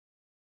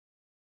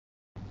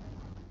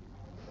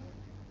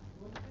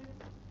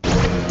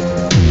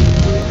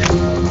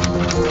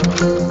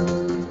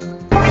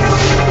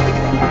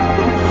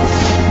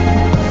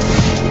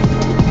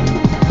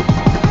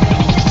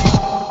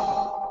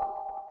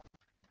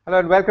Hello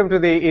and welcome to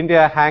the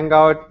India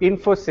Hangout.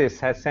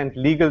 Infosys has sent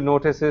legal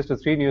notices to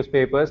three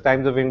newspapers,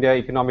 Times of India,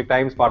 Economic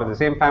Times, part of the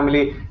same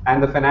family,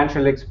 and the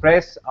Financial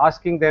Express,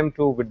 asking them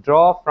to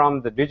withdraw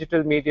from the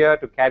digital media,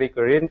 to carry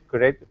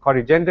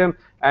corrigendum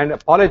and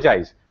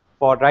apologize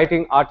for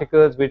writing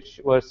articles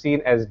which were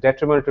seen as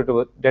detrimental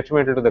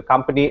to the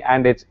company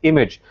and its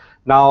image.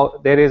 Now,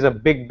 there is a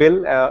big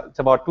bill. It's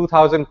about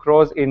 2,000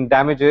 crores in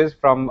damages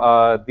from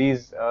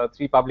these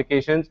three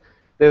publications.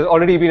 There's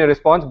already been a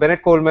response.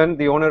 Bennett Coleman,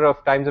 the owner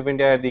of Times of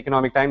India and the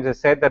Economic Times, has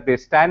said that they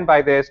stand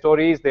by their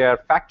stories. They are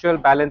factual,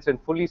 balanced,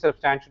 and fully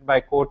substantiated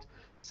by courts,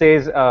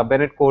 says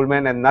Bennett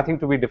Coleman, and nothing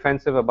to be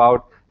defensive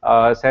about,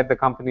 said the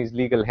company's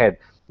legal head.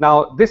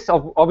 Now, this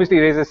obviously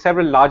raises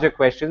several larger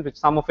questions, which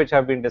some of which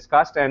have been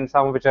discussed and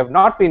some of which have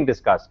not been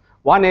discussed.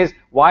 One is,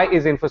 why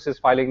is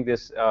Infosys filing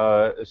this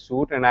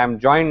suit? And I'm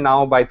joined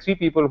now by three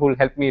people who will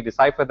help me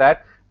decipher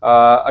that.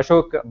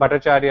 Ashok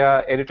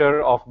Bhattacharya,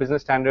 editor of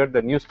Business Standard,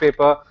 the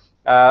newspaper,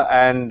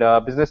 and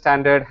Business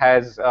Standard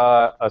has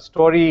a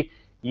story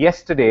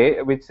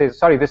yesterday, which says,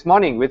 this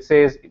morning, which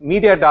says,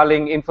 media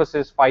darling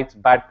Infosys fights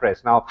bad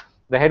press. Now,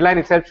 the headline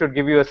itself should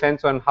give you a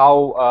sense on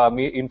how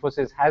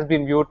Infosys has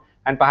been viewed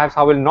and perhaps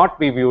how will not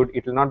be viewed.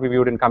 It will not be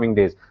viewed in coming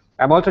days.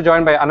 I'm also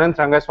joined by Anant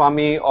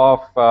Rangaswamy, of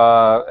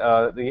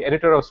the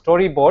editor of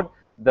Storyboard,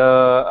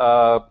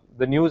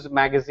 the news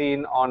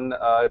magazine on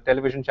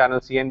television channel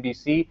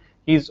CNBC.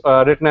 He's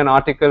written an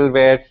article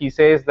where he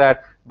says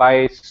that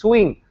by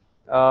suing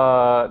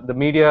the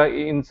media,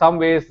 in some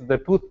ways the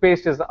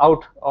toothpaste is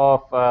out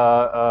of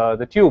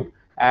the tube,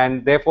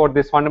 and therefore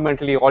this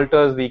fundamentally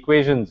alters the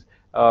equations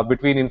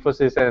between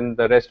Infosys and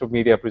the rest of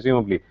media,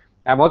 presumably.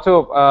 I'm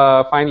also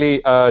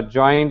finally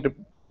joined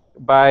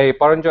by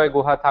Paranjoy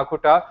Guha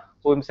Thakurta,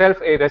 who himself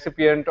a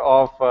recipient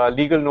of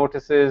legal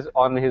notices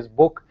on his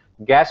book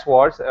Gas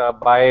Wars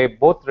by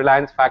both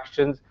Reliance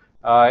factions,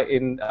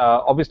 in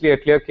obviously a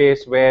clear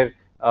case where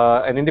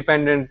an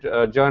independent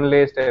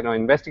journalist and an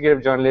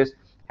investigative journalist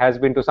has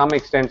been to some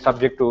extent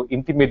subject to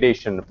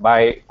intimidation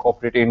by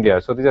corporate India.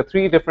 So these are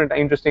three different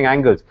interesting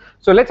angles.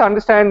 So let's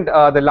understand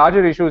the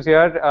larger issues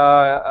here.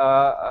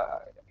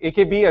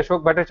 AKB,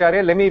 Ashok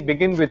Bhattacharya, let me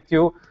begin with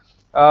you.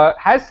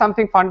 Has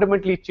something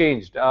fundamentally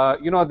changed?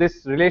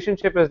 This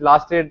relationship has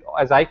lasted,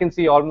 as I can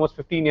see, almost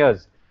 15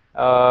 years,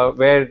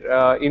 where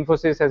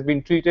Infosys has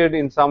been treated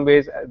in some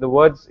ways, the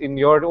words in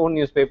your own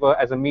newspaper,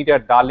 as a media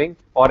darling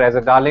or as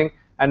a darling,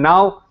 and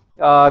now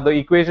the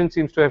equation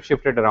seems to have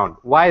shifted around.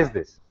 Why is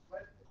this?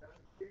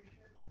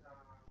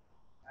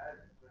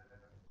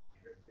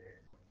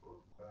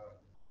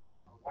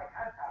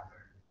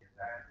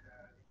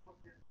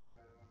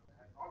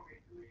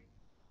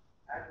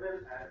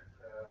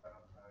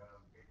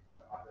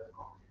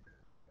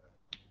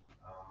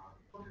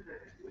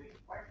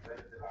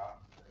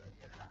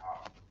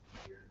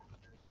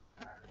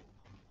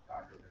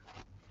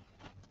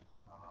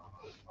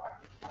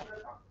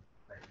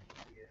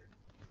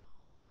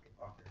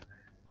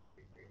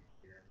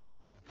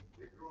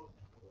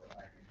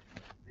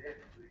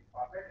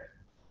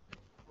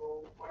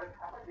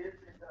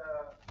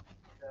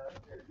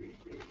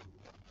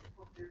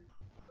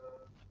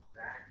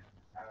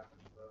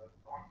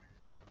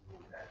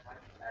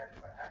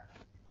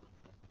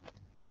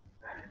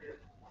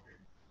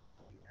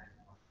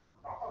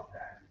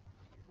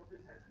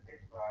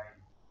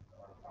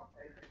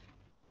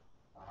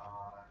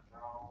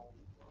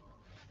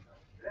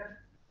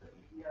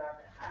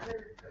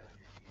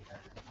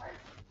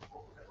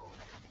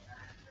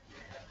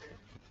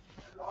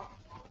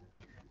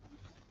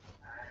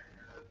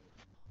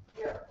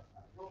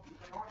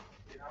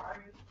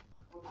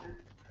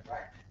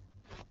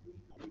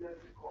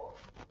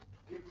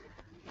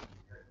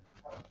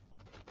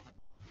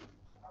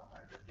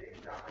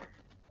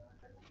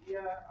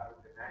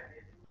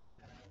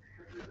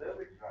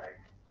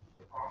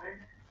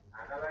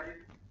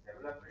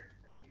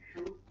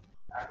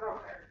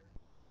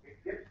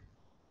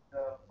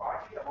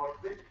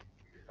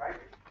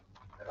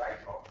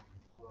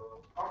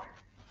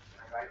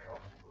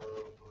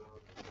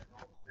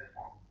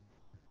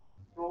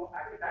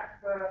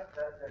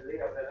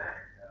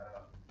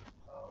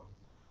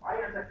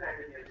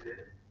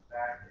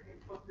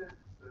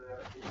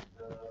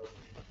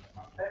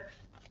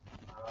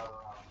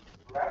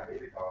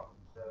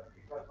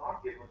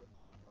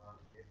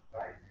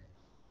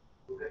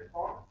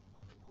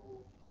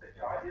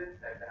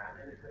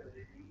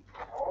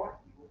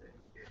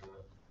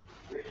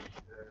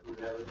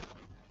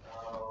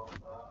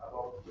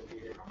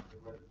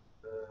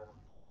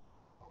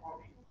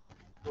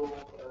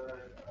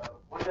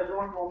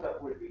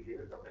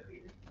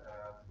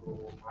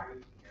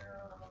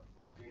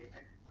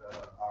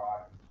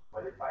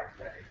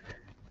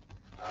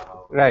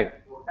 Right.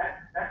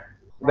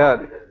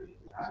 The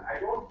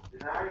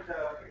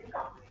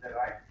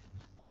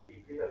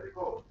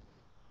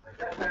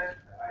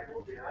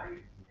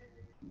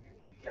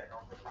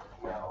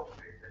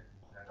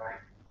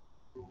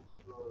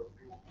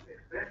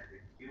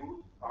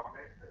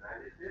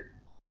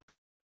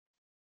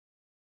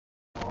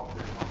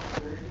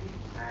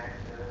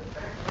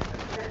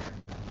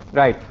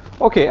Right.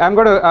 Okay, I'm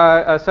going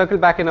to circle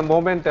back in a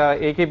moment,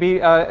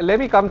 AKB. Let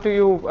me come to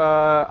you,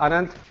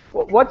 Anant.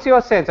 What's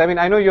your sense? I mean,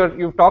 I know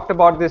you've talked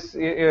about this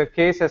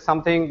case as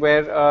something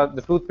where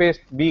the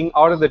toothpaste being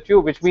out of the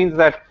tube, which means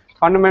that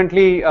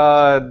fundamentally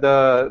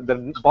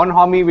the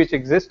bonhomie which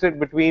existed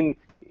between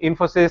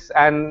Infosys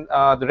and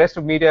the rest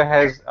of media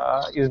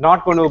is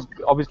not going to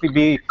obviously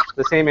be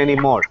the same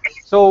anymore.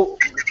 So,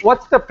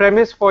 what's the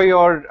premise for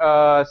your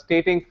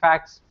stating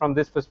facts from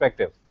this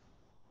perspective?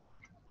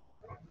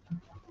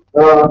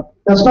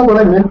 That's not what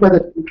I meant by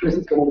the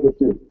increases coming with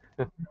you.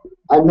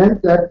 I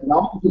meant that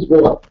now it is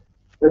over,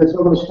 that it's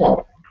not going to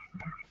stop.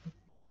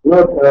 You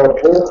know,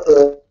 both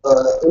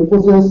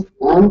Infosys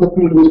and the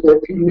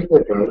three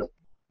newspapers,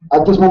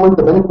 at this moment,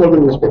 the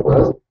Venezuelan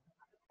newspapers,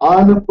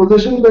 are in a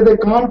position where they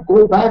can't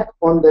go back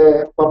on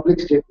their public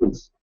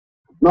statements.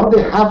 Now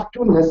they have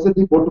to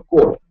necessarily go to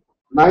court.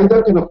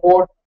 Neither can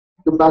afford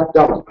to back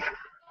down.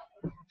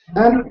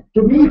 And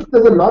to me,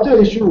 there's a larger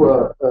issue,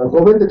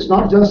 Govind. It's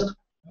not just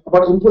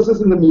about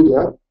Infosys in the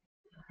media.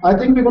 I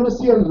think we're going to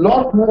see a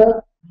lot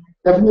more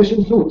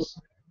defamation suits.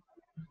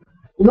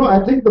 You know,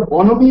 I think the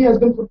bonhomie has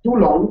been for too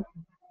long.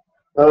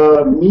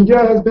 Media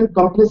has been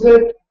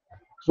complicit,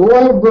 so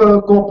have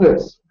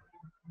corporates.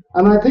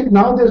 And I think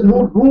now there's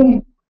no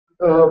room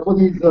for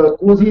these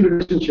cozy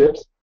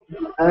relationships.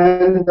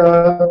 And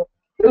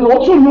there's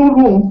also no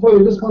room for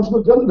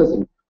irresponsible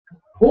journalism.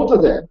 Both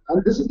are there.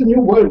 And this is the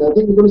new world. I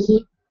think we're going to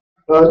see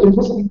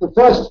Infosys is the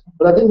first,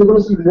 but I think we're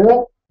going to see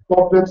more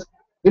corporates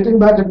hitting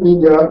back at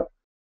media.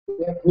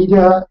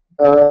 Media,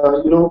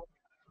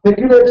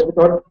 speculates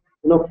without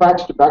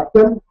facts to back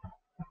them,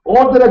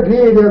 or there are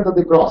grey areas that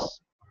they cross.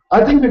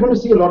 I think we're going to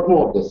see a lot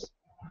more of this.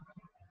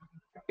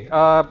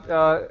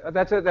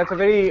 That's a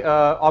very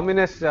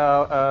ominous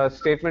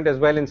statement as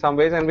well in some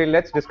ways, and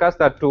let's discuss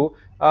that too.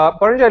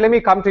 Paranjoy, let me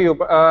come to you.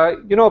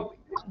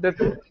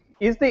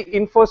 Is the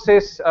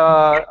Infosys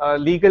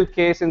legal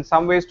case in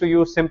some ways to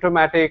you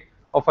symptomatic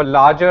of a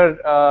larger,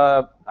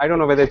 I don't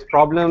know whether it's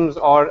problems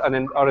or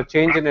a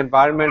change in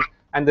environment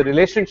and the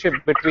relationship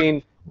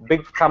between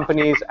big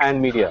companies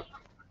and media?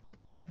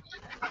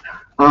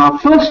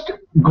 First,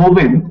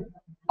 Govind,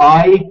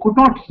 I could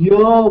not hear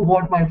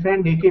what my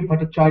friend A.K.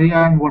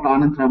 Bhattacharya and what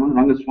Anand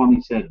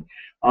Rangaswamy said.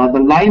 The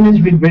line has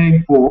been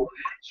very poor,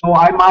 so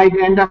I might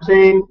end up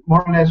saying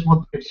more or less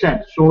what they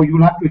said. So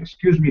you'll have to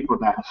excuse me for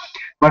that.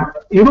 But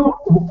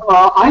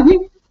I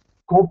think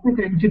corporate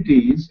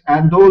entities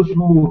and those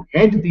who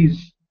head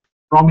these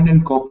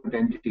prominent corporate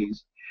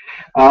entities,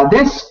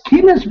 their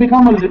skin has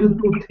become a little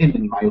too thin,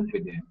 in my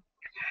opinion.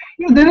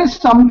 There is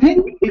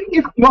something,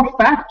 if your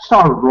facts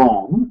are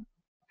wrong,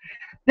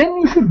 then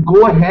you should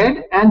go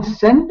ahead and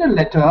send a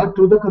letter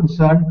to the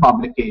concerned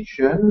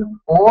publication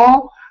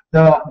or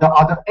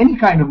any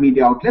kind of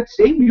media outlet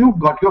saying you've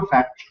got your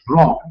facts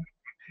wrong.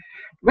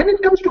 When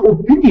it comes to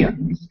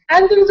opinions,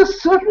 and there is a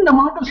certain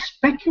amount of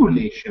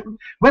speculation,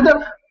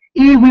 whether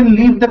A will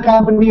leave the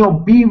company or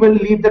B will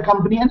leave the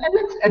company, and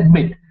let's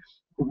admit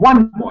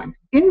one point,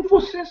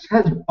 Infosys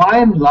has by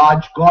and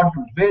large got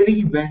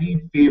very,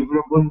 very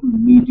favorable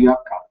media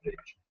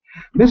coverage.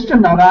 Mr.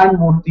 Narayan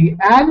Murthy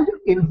and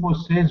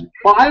Infosys,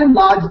 by and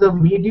large, the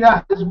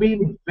media has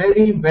been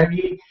very,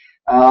 very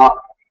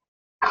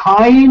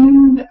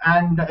kind,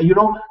 and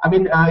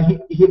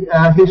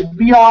his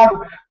PR,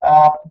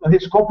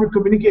 his corporate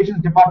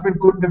communications department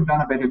couldn't have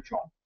done a better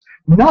job.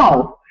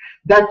 Now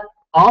that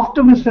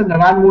after Mr.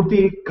 Narayan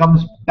Murthy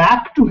comes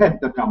back to head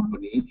the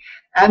company,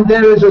 and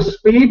there is a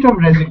spate of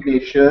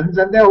resignations,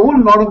 and there are a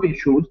whole lot of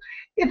issues,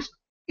 it's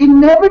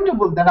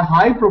inevitable that a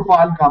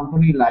high-profile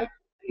company like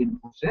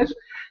Infosys,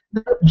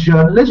 the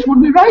journalists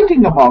would be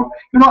writing about,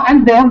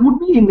 and there would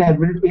be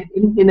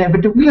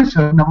inevitably a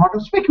certain amount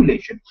of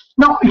speculation.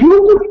 Now,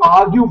 you could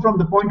argue from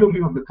the point of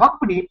view of the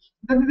company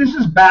that this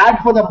is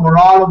bad for the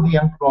morale of the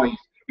employees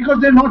because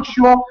they're not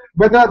sure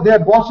whether their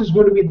boss is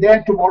going to be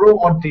there tomorrow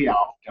or day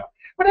after.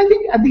 But I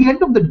think at the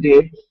end of the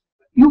day,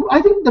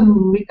 I think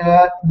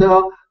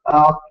the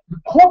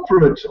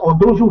corporates or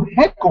those who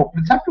head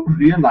corporates have to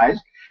realize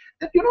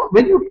that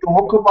when you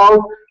talk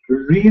about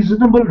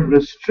reasonable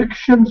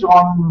restrictions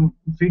on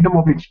freedom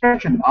of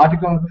expression,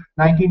 Article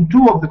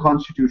 19(2) of the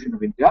Constitution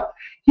of India,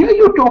 here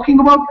you're talking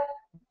about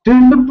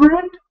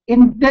deliberate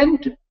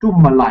intent to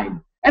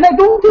malign. And I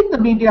don't think the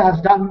media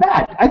has done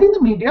that. I think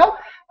the media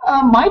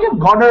might have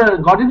got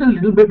it a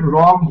little bit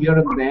wrong here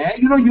and there.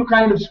 You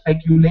kind of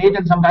speculate,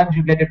 and sometimes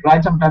you get it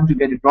right, sometimes you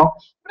get it wrong.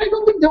 But I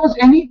don't think there was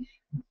any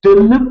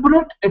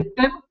deliberate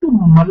attempt to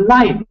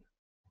malign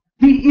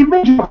the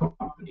image of a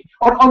company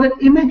or the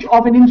image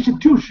of an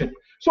institution.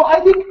 So I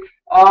think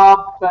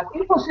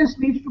Infosys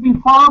needs to be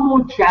far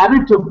more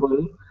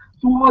charitable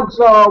towards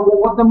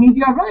what the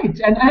media writes,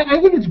 and I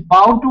think it's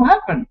bound to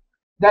happen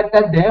that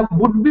there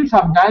would be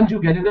sometimes you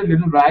get it a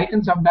little right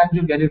and sometimes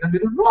you get it a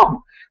little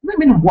wrong. I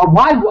mean,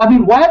 why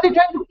are they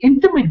trying to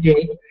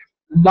intimidate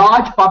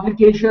large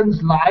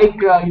publications like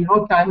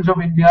Times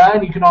of India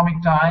and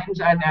Economic Times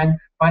and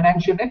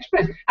Financial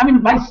Express? I mean,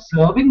 by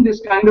serving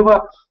this kind of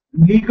a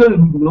legal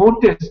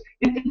notice,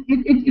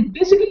 it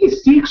basically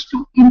seeks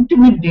to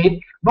intimidate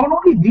intimidate not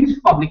only these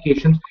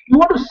publications, you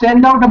want to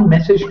send out a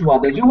message to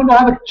others. You want to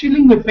have a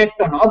chilling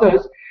effect on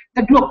others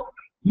that, look,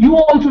 you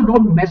also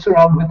don't mess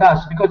around with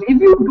us, because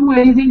if you do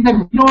anything that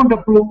we don't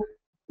approve,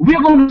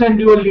 we're going to send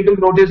you a legal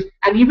notice.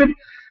 And even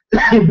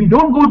if we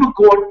don't go to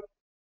court,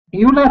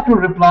 you'll have to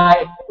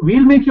reply.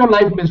 We'll make your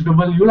life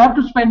miserable. You'll have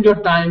to spend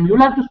your time. You'll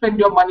have to spend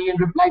your money in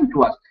replying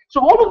to us. So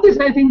all of this,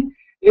 I think,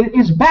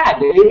 is bad.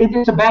 It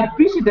is a bad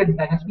precedent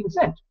that has been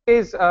set.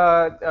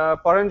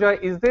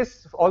 Paranjoy, is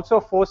this also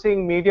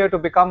forcing media to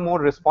become more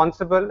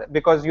responsible?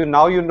 Because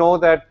now you know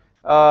that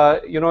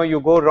you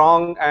go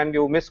wrong and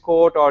you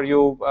misquote, or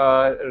you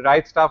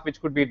write stuff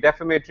which could be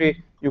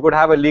defamatory, you could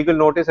have a legal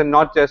notice and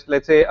not just,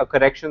 let's say, a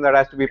correction that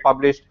has to be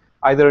published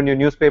either in your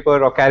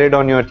newspaper or carried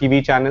on your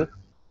TV channel.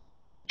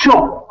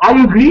 Sure,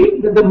 I agree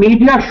that the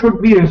media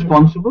should be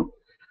responsible.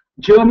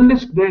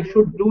 Journalists, they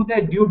should do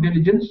their due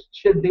diligence.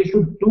 They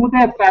should do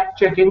their fact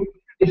checking.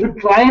 They should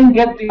try and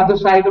get the other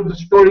side of the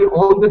story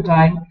all the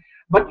time.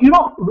 But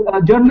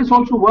journalists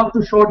also work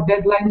to short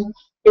deadlines.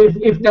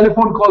 If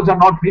telephone calls are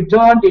not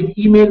returned, if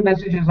email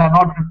messages are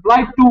not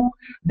replied to,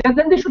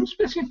 then they should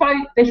specify.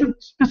 They should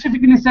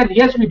specifically say,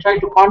 yes, we tried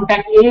to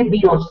contact A,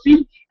 B, or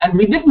C, and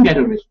we didn't get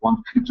a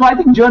response. So I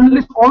think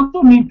journalists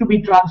also need to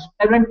be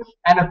transparent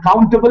and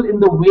accountable in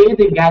the way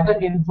they gather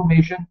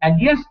information.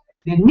 And yes,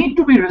 they need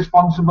to be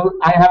responsible.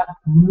 I have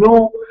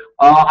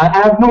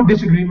no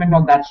disagreement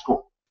on that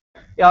score.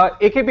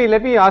 AKB,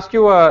 let me ask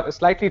you a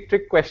slightly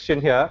trick question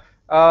here.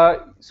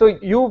 So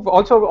you've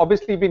also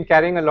obviously been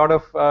carrying a lot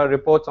of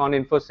reports on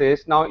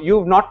Infosys. Now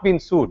you've not been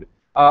sued,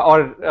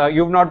 or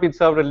you've not been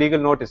served a legal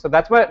notice. So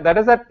that's why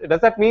does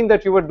that mean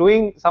that you were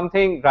doing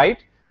something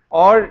right,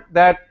 or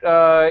that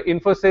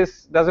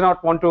Infosys does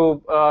not want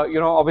to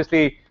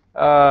obviously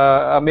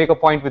make a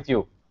point with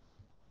you?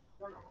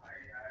 No,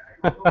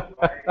 I don't know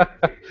why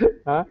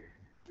Huh?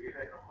 we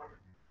were not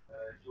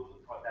chosen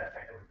for that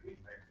kind of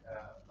treatment.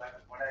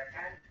 But what I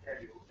can tell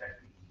you that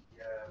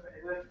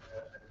whenever a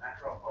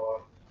matter of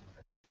our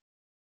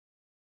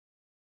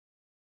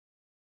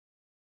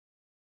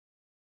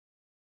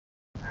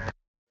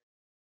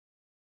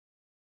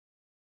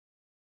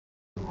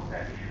on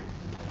that issue.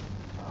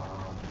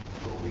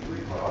 So we do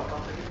it for all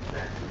companies,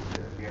 and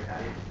we have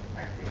done it,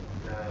 I think,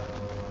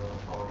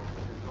 for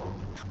Infosys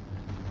also.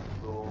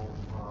 So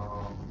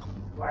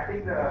I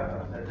think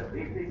the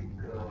basic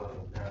the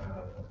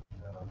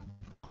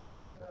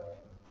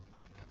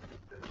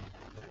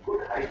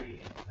good hygiene,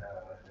 the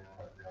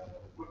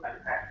good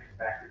manufacturing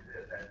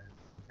practices that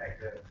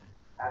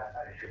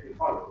should be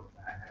followed.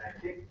 And I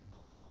think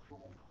to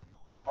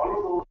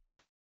follow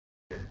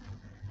those,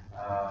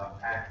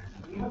 and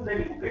even when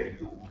you get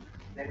sued,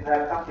 then you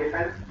have some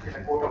defense in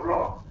a court of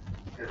law.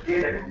 You say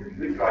that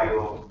you try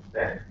your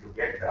best to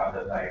get the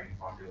other side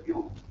on your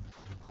view,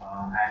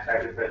 and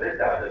try to present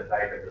the other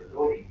side of the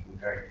story. You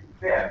try to be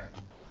fair.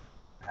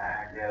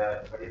 And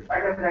but in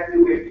spite of that,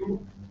 you get sued.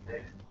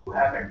 Then you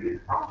have at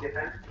least some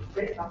defense to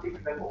say something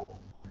in the court.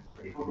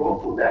 But if you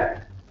don't do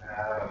that,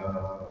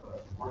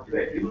 once you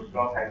accuse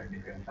of having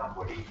defended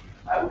somebody,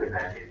 I would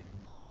imagine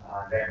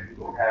that you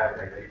don't have a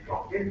very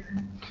strong case.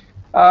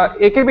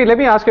 AKB, let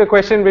me ask you a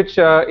question which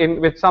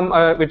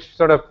which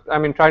sort of, I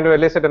mean, trying to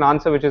elicit an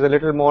answer which is a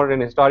little more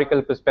in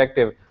historical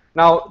perspective.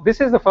 Now,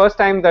 this is the first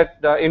time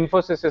that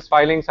Infosys is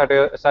filing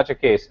such a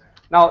case.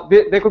 Now,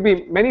 there could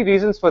be many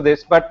reasons for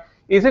this, but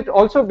is it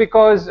also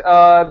because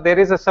there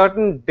is a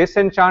certain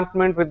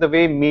disenchantment with the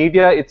way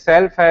media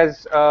itself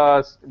has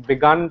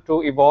begun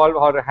to evolve,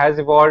 or has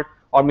evolved,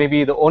 or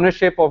maybe the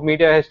ownership of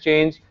media has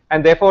changed,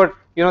 and therefore,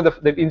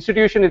 the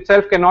institution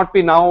itself cannot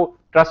be now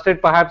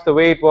trusted perhaps the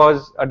way it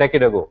was a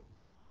decade ago?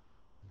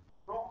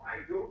 No,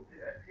 I don't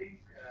think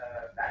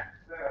that's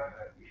the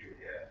issue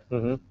here.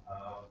 Mm-hmm.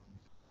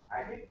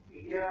 I think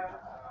media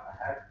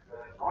has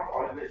not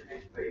always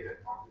been very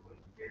responsible.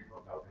 There's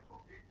no doubt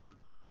about it.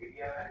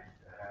 Media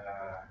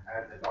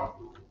has a lot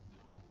to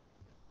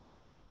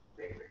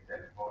blame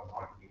itself for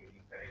not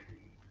behaving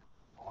correctly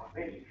on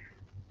many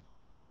issues.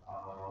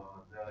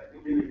 The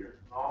due diligence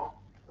norms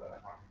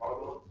are not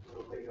followed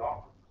very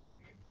often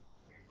in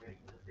many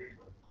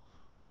newspapers.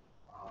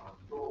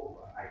 So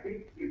I think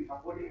if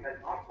somebody has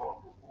not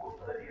gone to court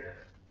earlier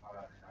in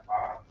the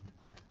past,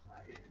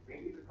 it's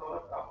mainly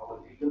because of our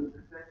legal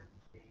system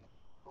being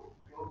so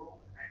slow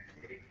and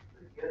takes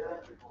years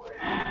before it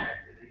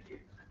actually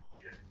gets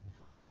conclusion.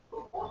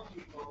 So most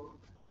people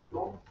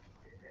don't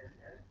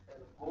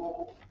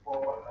go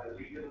for a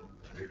legal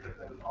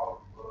reversal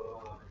of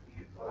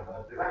these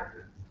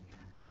grievances.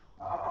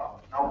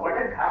 Now, what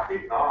is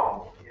happening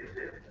now is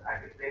this: I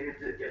think there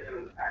is a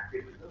general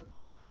activism,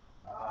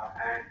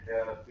 and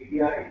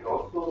media is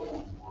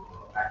also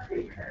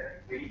acting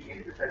very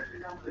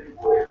independently on the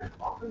emotional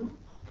responsibility.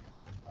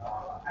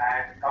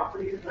 And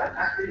companies are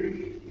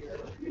actually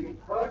feeling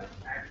hurt,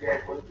 and they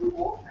are going to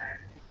go and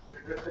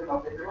reversal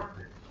of the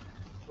grievances.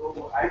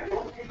 So I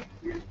don't think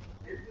it's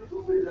to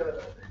do with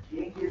the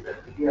changes in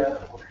media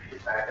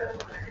ownership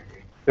patterns or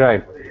anything.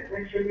 Right. But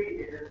essentially,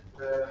 it is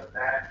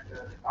that the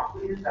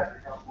companies have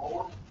become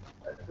more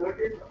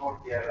uncertain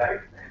about their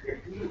rights, and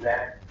they feel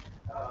that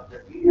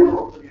the media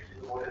also needs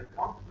to be more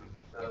responsible,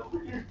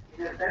 which is,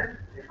 in a sense,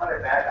 is not a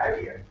bad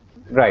idea.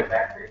 Right. It's not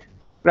a bad thing.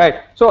 Right.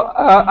 So,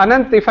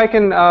 Anant, if I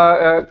can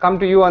come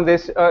to you on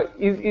this,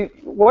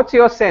 what's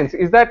your sense?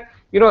 Is that,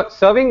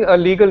 serving a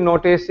legal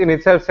notice in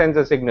itself sends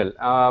a signal?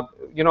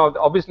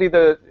 Obviously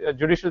the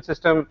judicial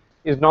system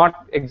is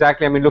not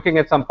exactly, I mean, looking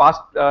at some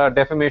past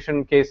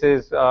defamation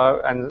cases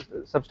and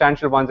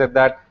substantial ones at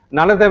that,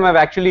 none of them have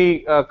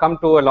actually come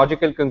to a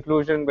logical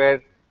conclusion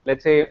where,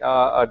 let's say,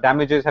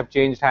 damages have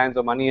changed hands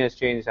or money has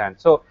changed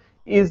hands. So,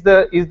 is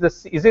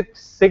it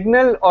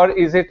signal or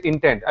is it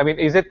intent? I mean,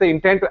 is it the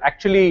intent to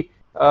actually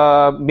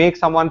make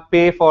someone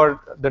pay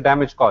for the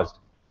damage caused?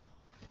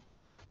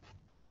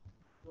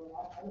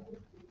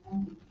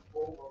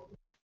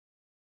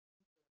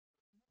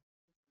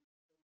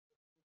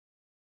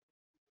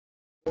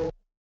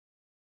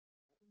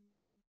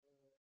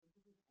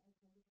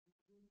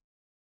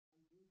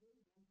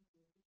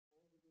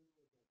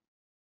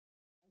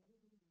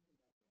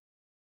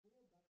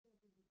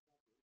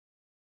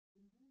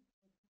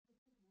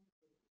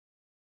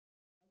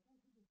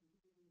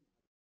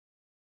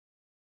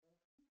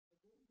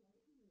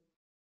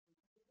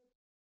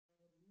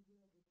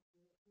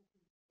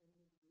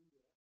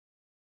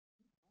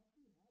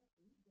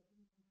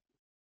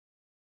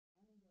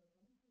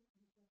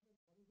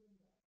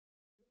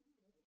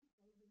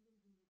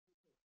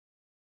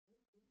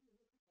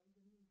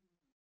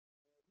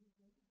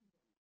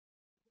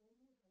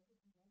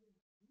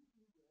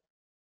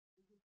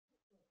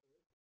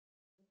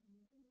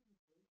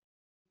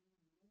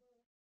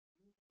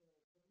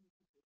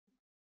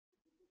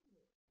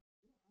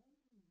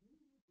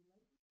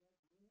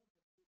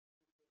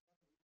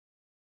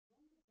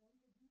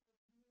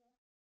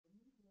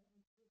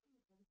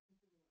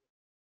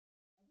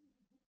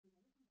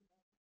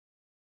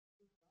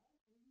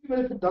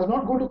 Even if it does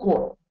not go to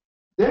court,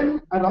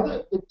 then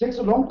another, it takes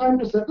a long time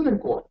to settle in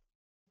court.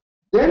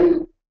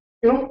 Then,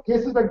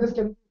 cases like this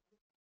can,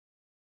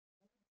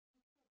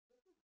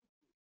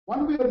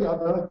 one way or the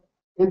other,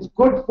 it's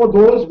good for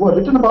those who are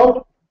written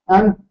about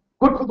and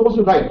good for those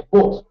who write,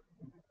 both.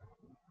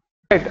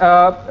 Right,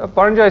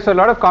 Paranjoy, so a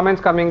lot of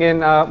comments coming in,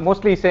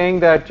 mostly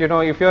saying that,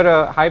 if you're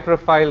a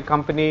high-profile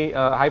company,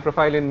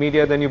 high-profile in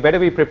media, then you better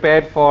be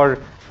prepared for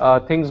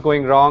things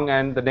going wrong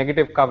and the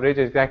negative coverage,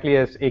 exactly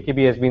as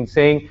AKB has been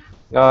saying.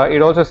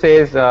 It also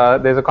says,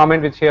 there's a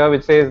comment which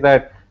says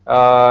that,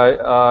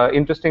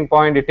 interesting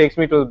point, it takes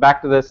me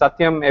back to the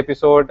Satyam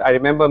episode. I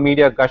remember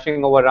media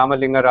gushing over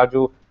Ramalinga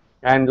Raju,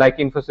 and like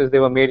Infosys, they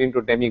were made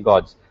into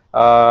demigods.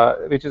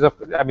 Which is,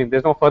 I mean,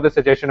 there's no further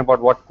suggestion about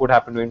what could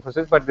happen to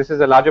Infosys, but this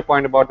is a larger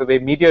point about the way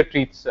media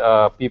treats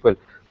people.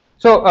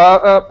 So,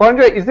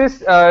 Paranjoy, is this,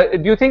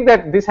 do you think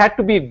that this had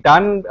to be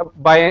done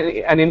by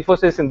an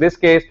Infosys in this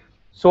case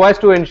so as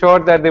to ensure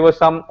that there was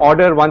some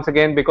order once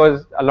again,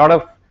 because a lot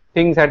of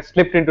things had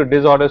slipped into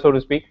disorder, so to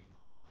speak?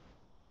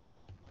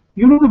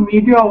 The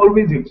media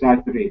always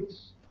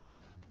exaggerates.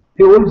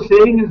 The old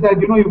saying is that,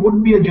 you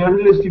wouldn't be a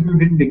journalist if you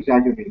didn't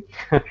exaggerate.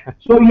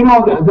 So,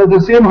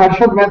 the same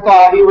Harshad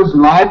Mehta, he was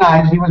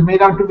lionized, he was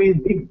made out to be the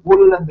big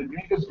bull and the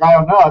greatest guy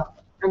on earth,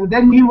 and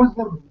then he was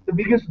the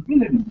biggest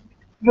villain.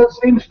 The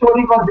same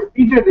story got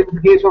repeated in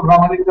the case of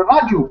Ramalinga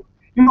Raju.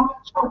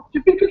 So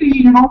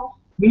typically,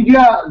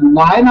 media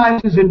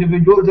lionizes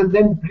individuals and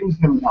then brings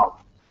them down.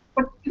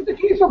 But in the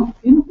case of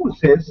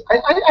Infosys,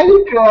 I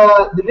think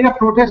they are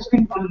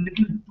protesting a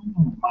little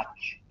too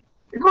much.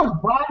 Because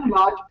by and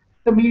large,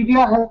 the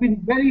media has been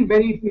very,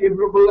 very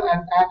favorable,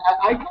 and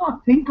I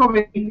cannot think of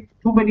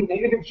too many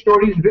negative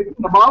stories written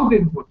about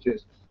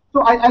Infosys.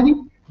 So I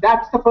think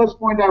that's the first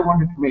point I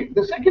wanted to make.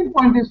 The second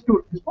point is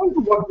to respond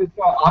to what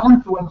Mr.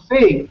 Anand was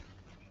saying.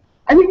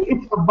 I think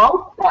it's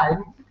about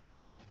time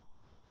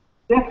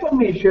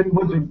defamation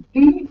was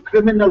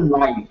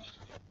decriminalized.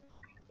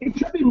 It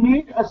should be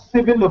made a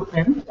civil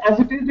offense, as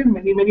it is in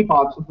many, many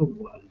parts of the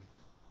world.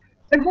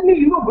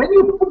 Secondly, when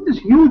you put this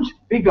huge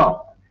figure,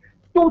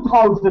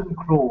 2,000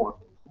 crore,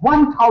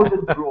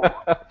 1,000 crore,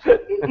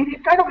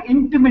 it kind of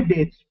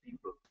intimidates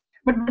people.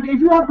 But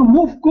if you have to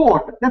move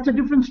court, that's a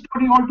different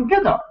story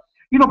altogether.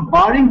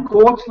 Barring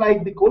courts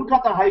like the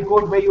Kolkata High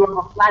Court, where you have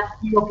a flat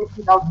fee of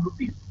 50,000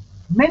 rupees.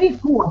 Many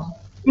courts,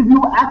 if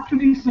you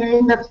actually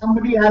say that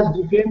somebody has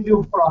defamed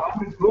you for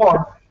 100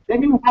 crore,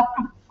 then you have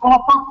to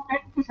cough up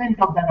 10%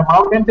 of that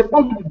amount and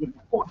deposit it in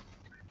the court.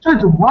 So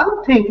it's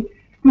one thing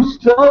to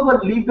serve a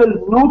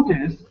legal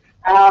notice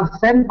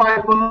sent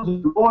by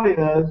firms,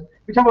 lawyers,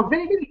 which have a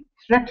very, very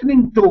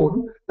threatening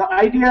tone. The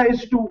idea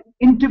is to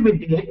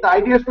intimidate, the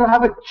idea is to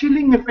have a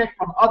chilling effect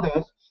on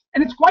others,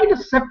 and it's quite a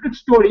separate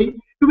story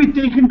to be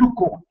taken to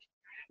court.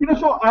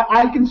 So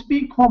I can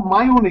speak from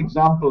my own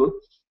example.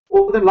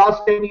 Over the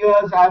last 10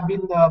 years, I've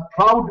been the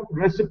proud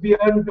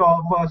recipient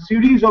of a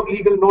series of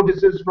legal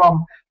notices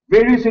from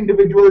various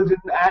individuals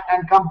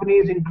and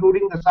companies,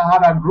 including the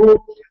Sahara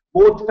Group,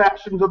 both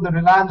factions of the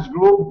Reliance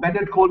Group,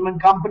 Bennett Coleman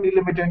Company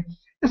Limited.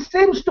 The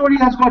same story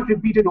has got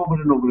repeated over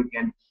and over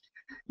again.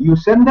 You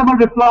send them a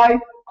reply,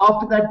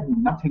 after that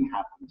nothing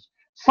happens.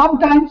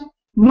 Sometimes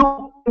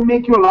no, to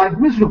make your life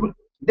miserable.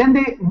 Then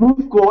they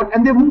move court,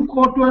 and they move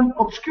court to an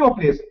obscure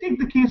place. Take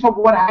the case of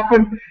what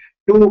happened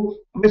to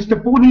Mr.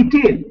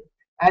 Ponytail,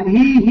 and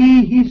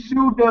he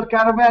sued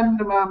Caravan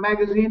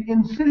magazine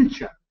in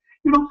Silchar.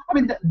 You know, I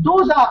mean,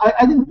 those are,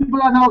 I think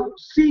people are now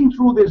seeing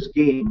through this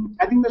game.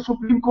 I think the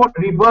Supreme Court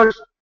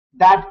reversed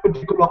that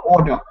particular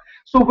order.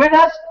 So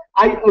whereas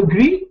I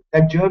agree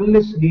that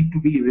journalists need to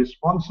be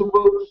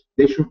responsible,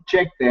 they should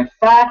check their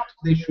facts,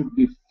 they should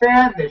be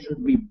fair, they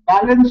should be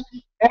balanced.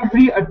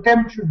 Every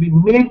attempt should be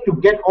made to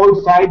get all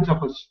sides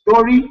of a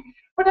story.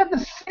 But at the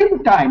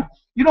same time,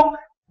 you know,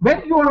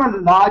 when you're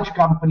a large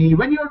company,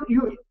 when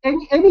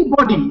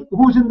anybody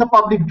who's in the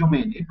public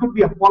domain, it could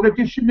be a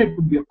politician, it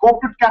could be a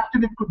corporate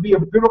captain, it could be a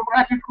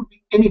bureaucrat, it could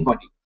be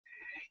anybody.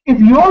 If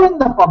you're in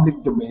the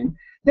public domain,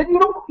 then you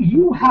know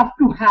you have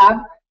to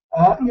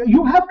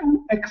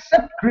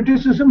accept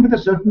criticism with a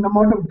certain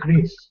amount of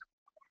grace.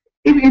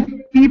 If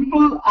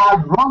people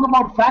are wrong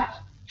about facts,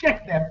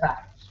 check their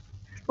facts.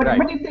 But, right.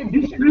 But if they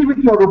disagree with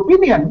your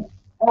opinion,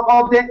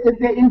 or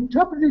their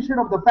interpretation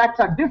of the facts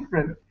are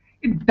different,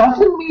 it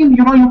doesn't mean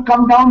you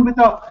come down with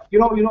a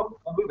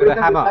with a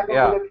hammer, like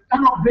a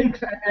ton of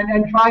bricks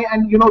and try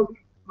and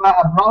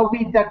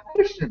browbeat that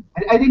person.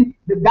 I think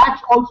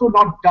that's also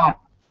not done.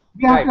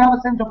 We have to have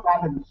a sense of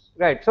balance.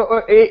 Right.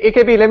 So,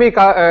 AKB, let me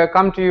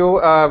come to you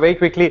very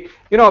quickly.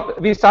 You know,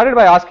 we started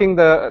by asking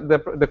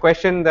the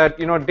question that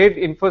did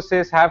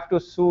Infosys have to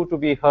sue to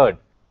be heard?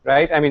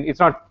 Right. I mean, it's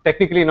not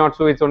technically not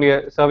sue; it's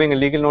only serving a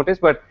legal notice.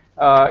 But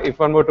if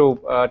one were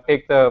to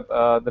take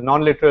the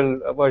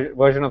non-literal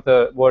version of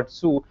the word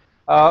sue,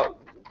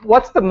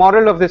 what's the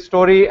moral of this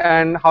story,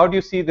 and how do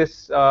you see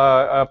this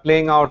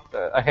playing out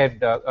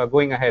ahead,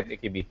 going ahead,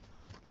 AKB?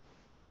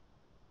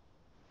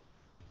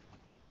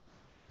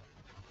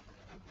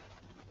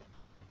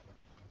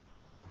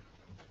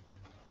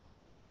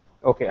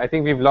 Okay, I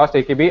think we've lost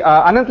AKB.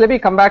 Anant, let me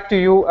come back to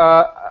you.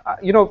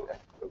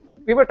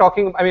 We were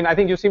talking, I mean, I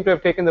think you seem to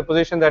have taken the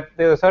position that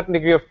there's a certain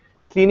degree of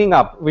cleaning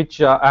up which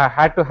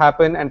had to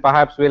happen and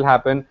perhaps will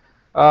happen.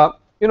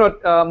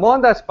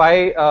 Mohandas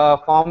Pai,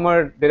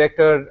 former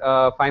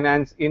director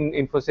finance in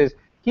Infosys,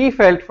 he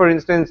felt, for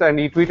instance, and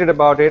he tweeted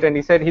about it, and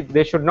he said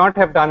they should not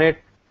have done it.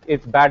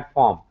 It's bad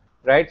form,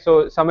 right?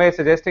 So somewhere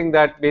suggesting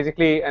that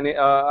basically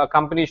a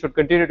company should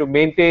continue to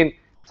maintain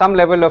some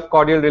level of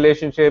cordial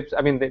relationships.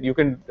 I mean, that you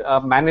can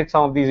manage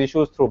some of these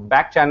issues through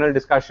back channel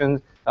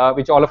discussions,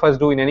 which all of us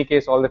do in any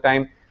case all the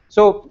time.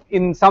 So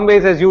in some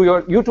ways, as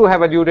you two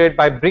have alluded,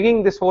 by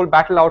bringing this whole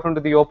battle out into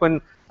the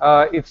open,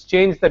 it's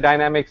changed the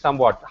dynamic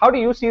somewhat. How do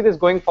you see this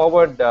going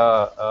forward,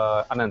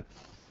 Anant?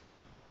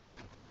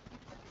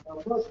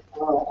 First,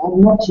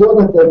 I'm not sure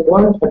that the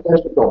point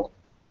attached to talk.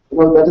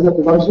 That is a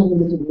presumption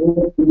which is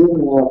made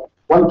within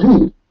one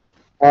tweet.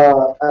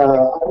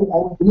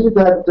 I believe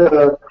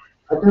that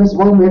attempts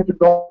were made to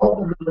talk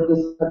and they were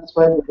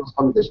dissatisfied with those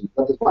conversations.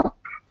 That is one.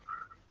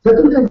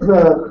 Second is,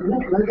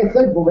 like I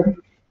said, Govind,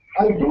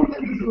 I don't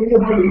think this is only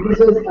about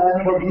Infosys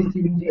and about these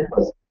three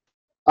newspapers.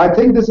 I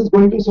think this is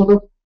going to sort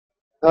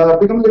of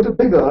become a little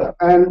bigger,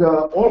 and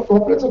all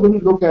corporates are going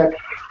to look at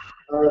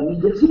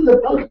media. See,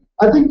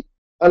 I think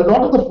a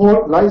lot of the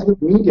fault lies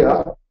with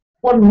media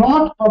for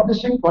not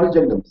publishing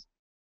corrigendums.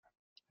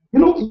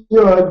 You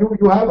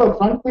have a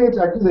front page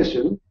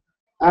accusation,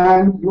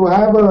 and you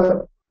have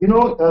a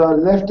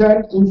left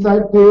hand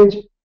inside page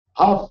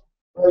half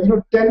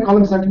 10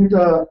 column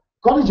centimeter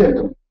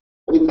corrigendum.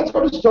 I mean, that's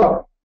got to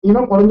stop.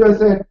 Paranjoy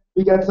said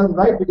we get some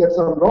right, we get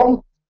some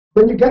wrong.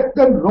 When you get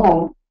them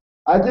wrong,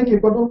 I think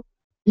you've got to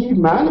be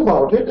man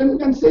about it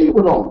and say you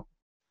were wrong.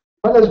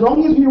 But as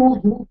long as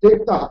you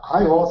take the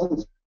high horse and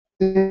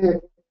say,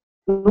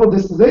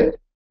 this is it,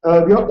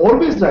 we are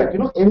always right.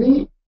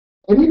 Any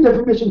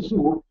defamation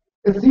suit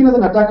is seen as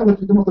an attack on the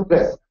freedom of the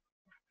press.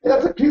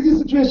 That's a crazy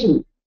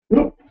situation.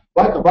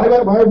 Why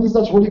are we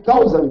such holy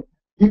cows? I mean,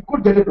 we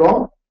could get it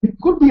wrong. We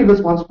could be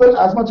irresponsible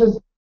as much as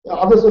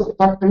other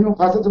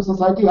facets of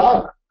society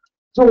are.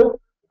 So,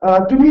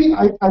 to me,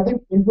 I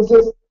think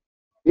Infosys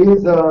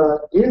is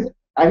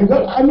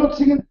anger. I'm not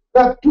saying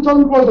that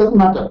 2,000 crores doesn't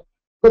matter,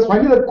 because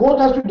finally the court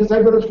has to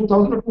decide whether it's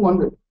 2,000 or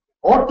 200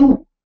 or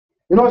 2.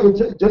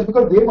 It's just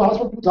because they've asked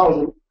for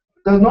 2,000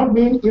 does not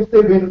mean if they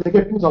win they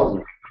get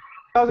 2,000.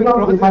 They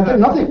might get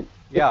nothing.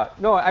 Yeah,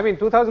 no, I mean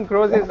 2,000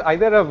 crores is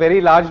either a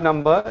very large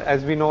number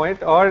as we know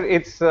it, or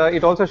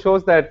it also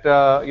shows that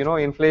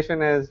inflation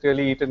has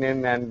really eaten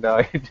in, and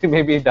it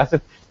maybe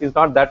is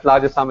not that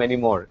large a sum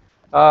anymore.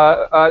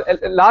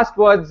 Last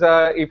words.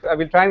 If I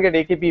will try and get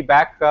AKP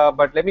back,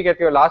 but let me get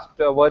your last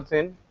words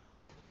in.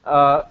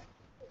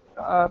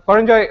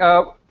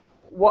 Paranjoy,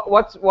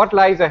 what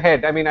lies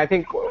ahead? I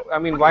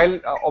mean, while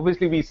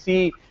obviously we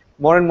see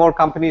more and more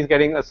companies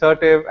getting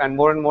assertive and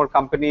more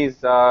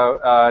companies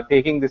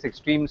taking this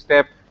extreme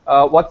step,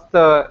 what's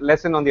the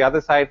lesson on the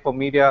other side for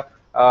media?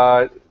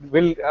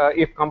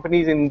 If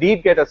companies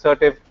indeed get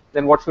assertive,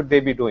 then what should they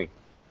be doing?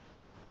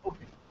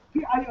 Okay.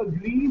 See, I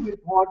agree with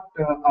what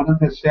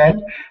Anand has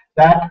said,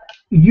 that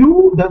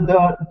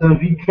the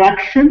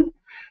retraction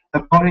the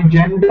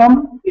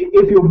corrigendum,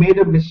 if you made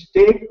a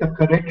mistake, the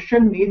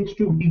correction needs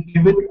to be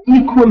given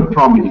equal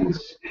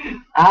prominence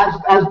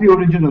as the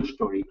original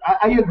story.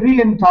 I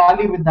agree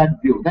entirely with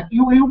that view, that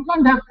you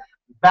can't have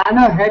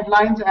banner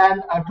headlines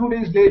and 2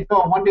 days later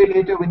or 1 day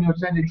later when you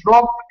send it's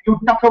wrong, you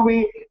tuck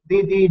away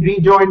the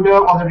rejoinder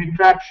or the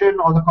retraction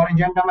or the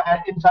corrigendum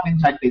in some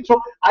inside place.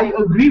 So I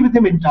agree with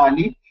him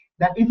entirely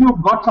that if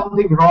you've got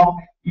something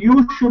wrong,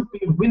 you should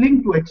be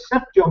willing to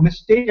accept your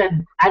mistake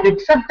and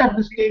accept that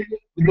mistake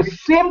with the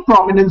same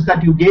prominence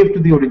that you gave to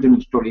the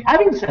original story.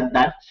 Having said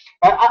that,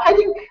 I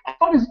think as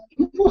far as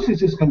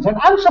Infosys is concerned,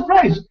 I'm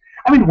surprised.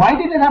 I mean, why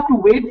did it have to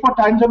wait for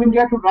Times of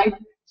India to write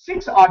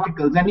 6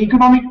 articles and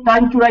Economic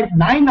Times to write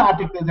 9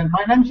 articles and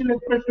Financial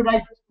Express to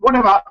write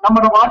whatever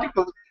number of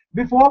articles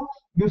before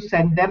you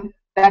send them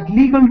that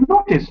legal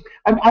notice?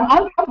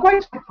 I'm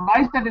quite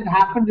surprised that it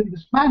happened in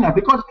this manner,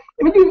 because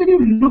when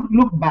you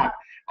look back,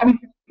 I mean,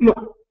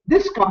 look,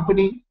 this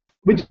company,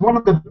 which is one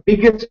of the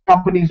biggest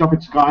companies of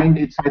its kind,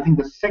 it's I think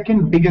the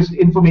second biggest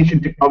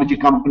information technology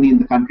company in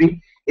the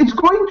country, it's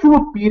going through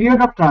a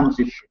period of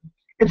transition.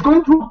 It's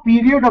going through a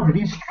period of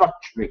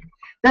restructuring.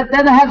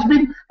 There has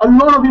been a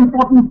lot of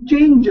important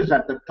changes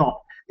at the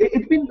top.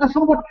 It's been a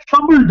somewhat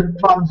troubled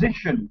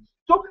transition.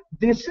 So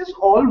this is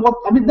all what,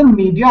 I mean, the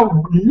media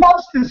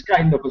loves this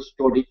kind of a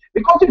story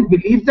because it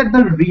believes that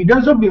the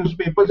readers of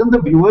newspapers and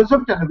the viewers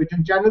of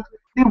television channels,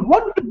 they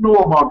want to know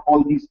about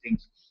all these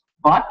things.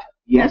 But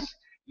yes,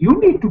 you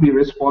need to be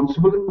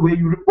responsible in the way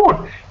you report.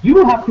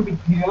 You have to be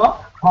clear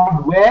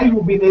on where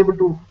you've been able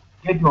to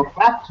get your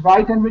facts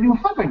right and when you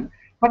haven't.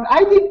 But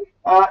I think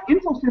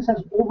Infosys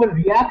has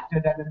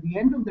overreacted, and at the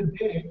end of the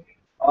day,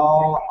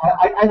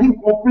 I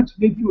think corporates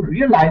need to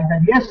realize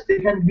that yes, they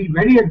can be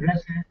very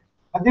aggressive,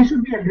 but they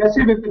should be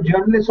aggressive if the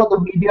journalists or the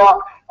media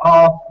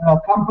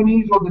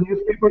companies or the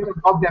newspapers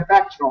have got their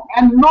facts wrong,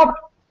 and not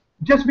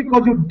just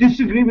because you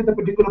disagree with a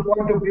particular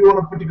point of view or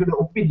a particular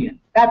opinion.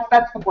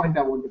 That's the point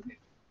I want to make.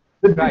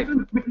 The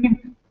difference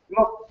between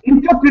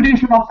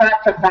interpretation of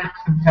facts and facts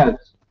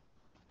themselves.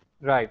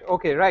 Right.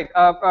 Okay. Right.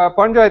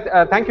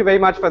 Paranjoy, thank you very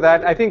much for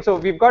that. I think so.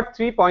 We've got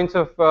 3 points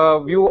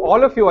of view.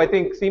 All of you, I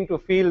think, seem to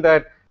feel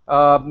that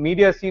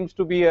media seems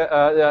to be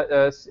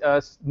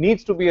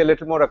needs to be a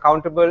little more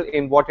accountable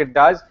in what it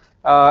does.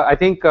 I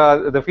think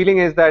the feeling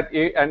is that,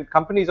 and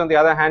companies on the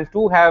other hand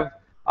too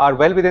are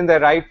well within their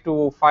right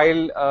to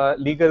file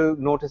legal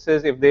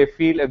notices if they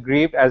feel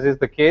aggrieved, as is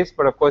the case.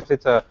 But of course,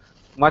 it's a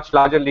much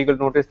larger legal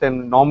notice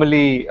than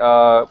normally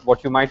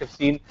what you might have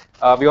seen.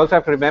 We also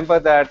have to remember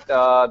that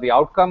the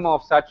outcome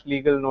of such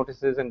legal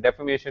notices and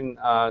defamation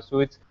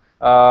suits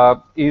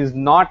is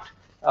not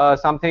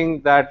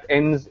something that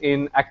ends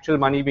in actual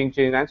money being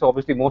changed hands. So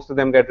obviously most of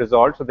them get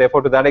resolved. So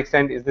therefore, to that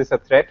extent, is this a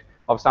threat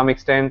of some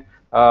extent?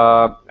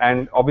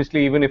 And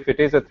obviously, even if it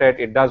is a threat,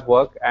 it does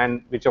work,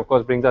 and which of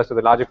course brings us to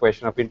the larger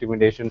question of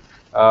intimidation,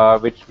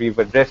 which we've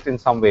addressed in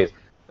some ways.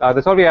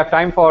 That's all we have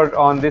time for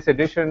on this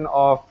edition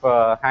of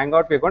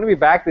Hangout. We're going to be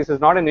back. This is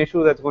not an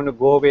issue that's going to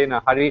go away in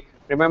a hurry.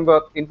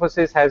 Remember,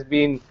 Infosys has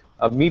been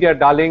media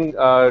darling,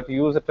 to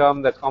use a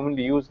term that's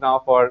commonly used now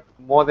for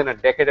more than a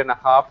decade and a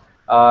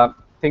half.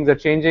 Things are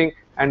changing,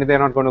 and they're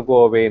not going to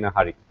go away in a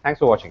hurry. Thanks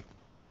for watching.